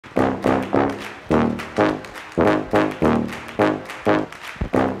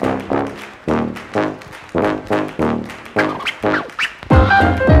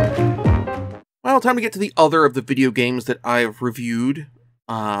time to get to the other of the video games that I've reviewed,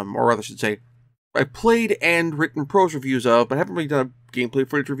 or rather I should say, I played and written prose reviews of, but haven't really done a gameplay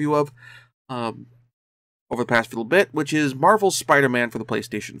footage review of, over the past little bit, which is Marvel's Spider-Man for the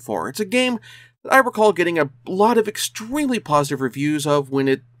PlayStation 4. It's a game that I recall getting a lot of extremely positive reviews of when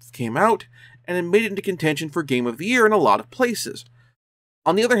it came out, and it made it into contention for Game of the Year in a lot of places.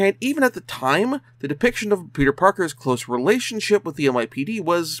 On the other hand, even at the time, the depiction of Peter Parker's close relationship with the NYPD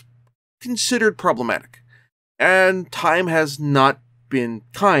was considered problematic, and time has not been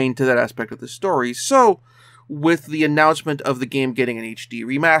kind to that aspect of the story, so with the announcement of the game getting an HD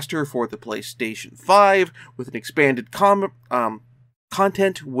remaster for the PlayStation 5, with an expanded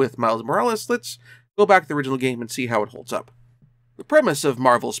content with Miles Morales, let's go back to the original game and see how it holds up. The premise of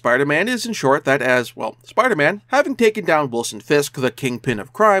Marvel's Spider-Man is, in short, that as, well, Spider-Man, having taken down Wilson Fisk, the kingpin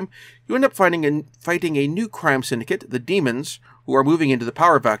of crime, you end up fighting a new crime syndicate, the Demons, who are moving into the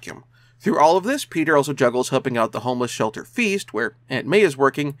power vacuum. Through all of this, Peter also juggles helping out the homeless shelter Feast, where Aunt May is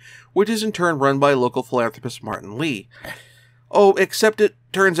working, which is in turn run by local philanthropist Martin Lee. Oh, except it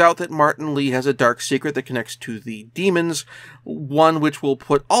turns out that Martin Lee has a dark secret that connects to the Demons, one which will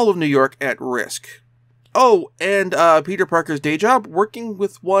put all of New York at risk. Oh, and Peter Parker's day job, working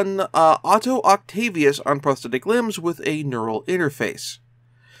with one Otto Octavius on prosthetic limbs with a neural interface.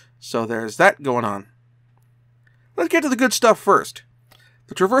 So there's that going on. Let's get to the good stuff first.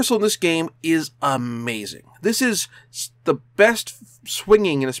 The traversal in this game is amazing. This is the best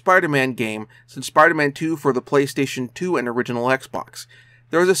swinging in a Spider-Man game since Spider-Man 2 for the PlayStation 2 and original Xbox.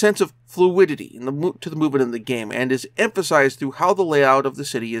 There is a sense of fluidity to the movement in the game, and is emphasized through how the layout of the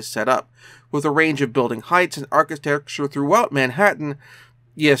city is set up, with a range of building heights and architecture throughout Manhattan,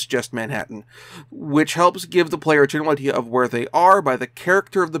 yes, just Manhattan, which helps give the player a general idea of where they are by the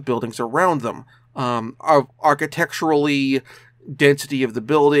character of the buildings around them, architecturally, density of the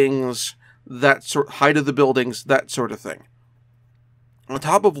buildings, height of the buildings, that sort of thing. On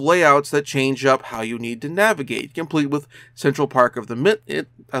top of layouts that change up how you need to navigate, complete with Central Park at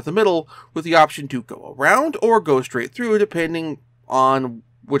the middle, with the option to go around or go straight through, depending on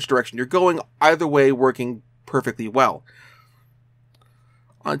which direction you're going, either way working perfectly well.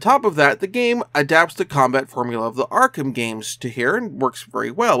 On top of that, the game adapts the combat formula of the Arkham games to here, and works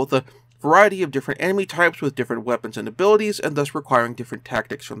very well, with a variety of different enemy types with different weapons and abilities, and thus requiring different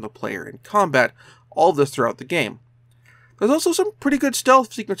tactics from the player in combat, all of this throughout the game. There's also some pretty good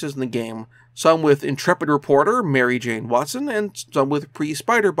stealth sequences in the game, some with intrepid reporter Mary Jane Watson, and some with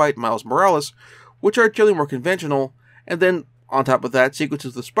pre-Spider-Bite Miles Morales, which are generally more conventional, and then, on top of that,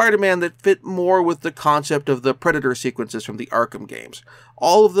 sequences with Spider-Man that fit more with the concept of the Predator sequences from the Arkham games.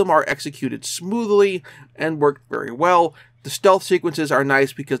 All of them are executed smoothly and work very well. The stealth sequences are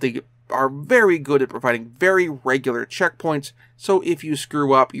nice because they are very good at providing very regular checkpoints, so if you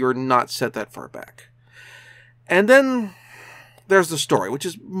screw up, you're not set that far back. And then there's the story, which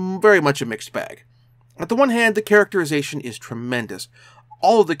is very much a mixed bag. On the one hand, the characterization is tremendous.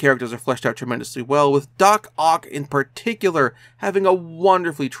 All of the characters are fleshed out tremendously well, with Doc Ock in particular having a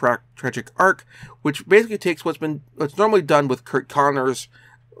wonderfully tragic arc, which basically takes what's normally done with Curt Connors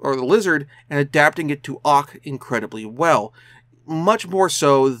or the Lizard and adapting it to Ock incredibly well. Much more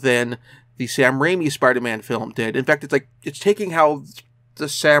so than the Sam Raimi Spider-Man film did. In fact, it's taking how the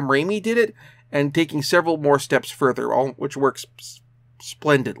Sam Raimi did it and taking several more steps further, which works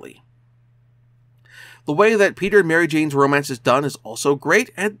splendidly. The way that Peter and Mary Jane's romance is done is also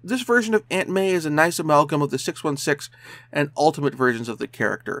great, and this version of Aunt May is a nice amalgam of the 616 and Ultimate versions of the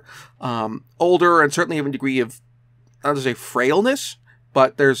character. Older and certainly have a degree of, not to say frailness,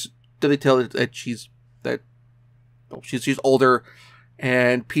 but they tell that she's older,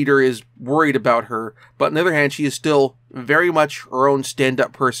 and Peter is worried about her, but on the other hand, she is still very much her own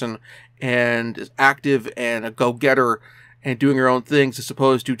stand-up person, and is active and a go-getter, and doing her own things as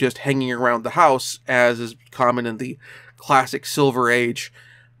opposed to just hanging around the house, as is common in the classic Silver Age,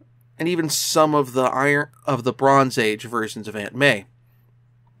 and even some of the Bronze Age versions of Aunt May.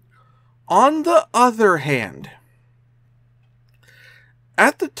 On the other hand,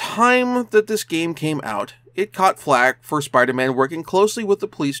 at the time that this game came out, it caught flack for Spider-Man working closely with the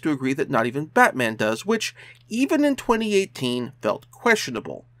police to agree that not even Batman does, which, even in 2018, felt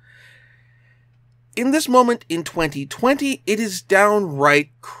questionable. In this moment in 2020, it is downright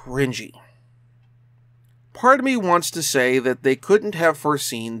cringy. Part of me wants to say that they couldn't have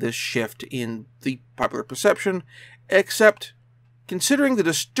foreseen this shift in the popular perception, except considering the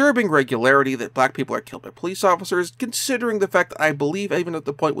disturbing regularity that black people are killed by police officers, considering the fact that I believe even at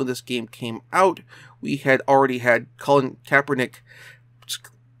the point when this game came out, we had already had Colin Kaepernick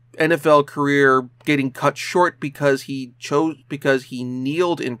NFL career getting cut short because he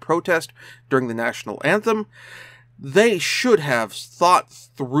kneeled in protest during the national anthem. They should have thought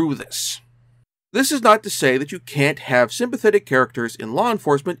through this. This is not to say that you can't have sympathetic characters in law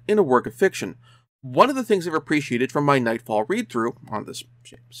enforcement in a work of fiction. One of the things I've appreciated from my Nightfall read-through on this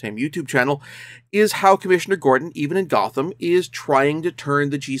same YouTube channel is how Commissioner Gordon, even in Gotham, is trying to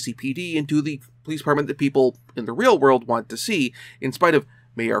turn the GCPD into the police department that people in the real world want to see, in spite of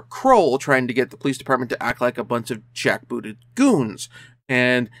Mayor Kroll trying to get the police department to act like a bunch of jackbooted goons,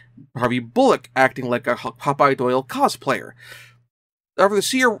 and Harvey Bullock acting like a Popeye Doyle cosplayer. However,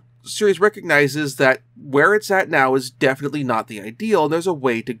 the series recognizes that where it's at now is definitely not the ideal, and there's a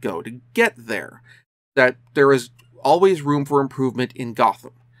way to go to get there. That there is always room for improvement in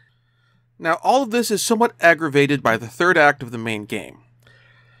Gotham. Now, all of this is somewhat aggravated by the third act of the main game.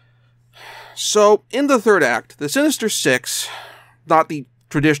 So, in the third act, the Sinister Six, not the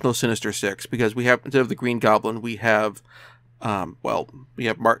traditional Sinister Six, because we have, instead of the Green Goblin, we have, we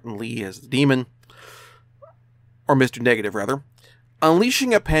have Martin Lee as the Demon, or Mr. Negative, rather,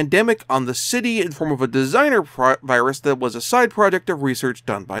 unleashing a pandemic on the city in the form of a designer virus that was a side project of research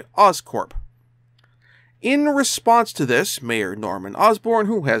done by Oscorp. In response to this, Mayor Norman Osborn,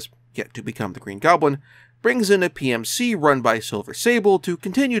 who has yet to become the Green Goblin, brings in a PMC run by Silver Sable to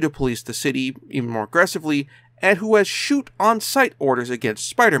continue to police the city even more aggressively, and who has shoot-on-sight orders against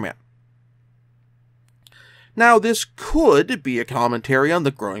Spider-Man. Now, this could be a commentary on the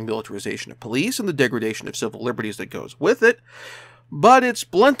growing militarization of police and the degradation of civil liberties that goes with it, but it's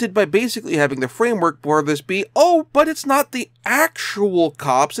blunted by basically having the framework for this be, oh, but it's not the actual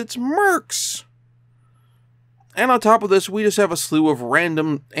cops, it's mercs. And on top of this, we just have a slew of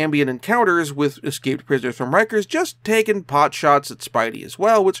random ambient encounters with escaped prisoners from Rikers just taking pot shots at Spidey as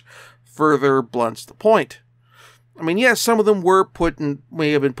well, which further blunts the point. I mean, yes, some of them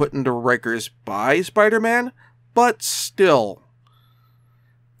may have been put into Rikers by Spider-Man, but still.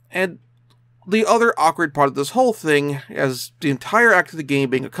 And the other awkward part of this whole thing is the entire act of the game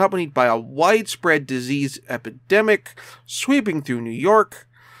being accompanied by a widespread disease epidemic sweeping through New York,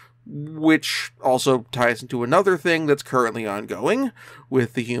 which also ties into another thing that's currently ongoing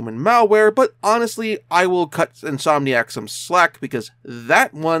with the human malware, but honestly, I will cut Insomniac some slack because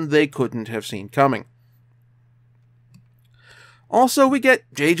that one they couldn't have seen coming. Also, we get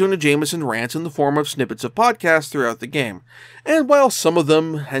J. Jonah Jameson rants in the form of snippets of podcasts throughout the game, and while some of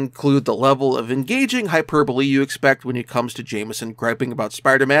them include the level of engaging hyperbole you expect when it comes to Jameson griping about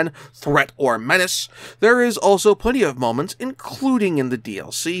Spider-Man, threat or menace, there is also plenty of moments, including in the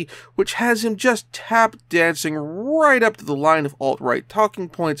DLC, which has him just tap dancing right up to the line of alt-right talking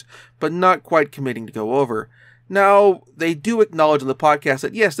points, but not quite committing to go over. Now, they do acknowledge in the podcast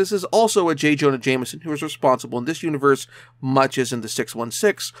that yes, this is also a J. Jonah Jameson who is responsible in this universe, much as in the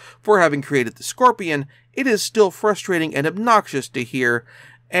 616, for having created the Scorpion. It is still frustrating and obnoxious to hear,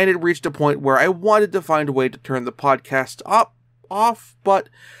 and it reached a point where I wanted to find a way to turn the podcast off, but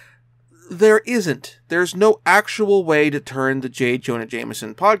there isn't. There's no actual way to turn the J. Jonah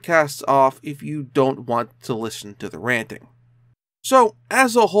Jameson podcasts off if you don't want to listen to the ranting. So,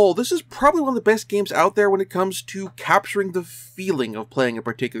 as a whole, this is probably one of the best games out there when it comes to capturing the feeling of playing a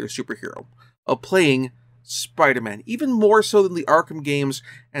particular superhero, of playing Spider-Man, even more so than the Arkham games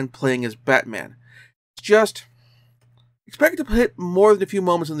and playing as Batman. Just expect to hit more than a few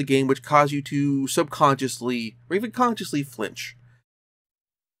moments in the game which cause you to subconsciously, or even consciously, flinch.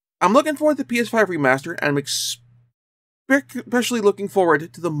 I'm looking forward to the PS5 remaster, and I'm especially looking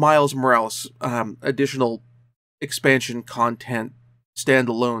forward to the Miles Morales additional expansion content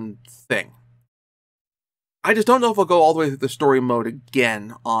standalone thing. I just don't know if I'll go all the way through the story mode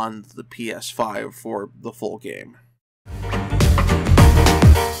again on the PS5 for the full game.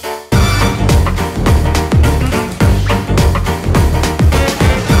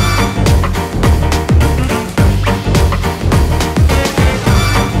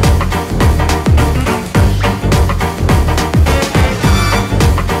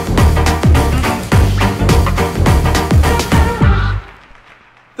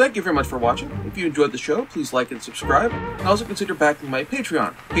 Thank you very much for watching. If you enjoyed the show, please like and subscribe. And also consider backing my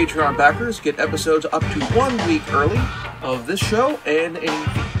Patreon. Patreon backers get episodes up to 1 week early of this show and any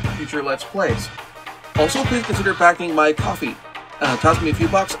future Let's Plays. Also, please consider backing my Ko-fi. Toss me a few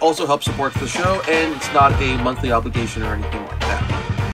bucks, also helps support the show, and it's not a monthly obligation or anything like that.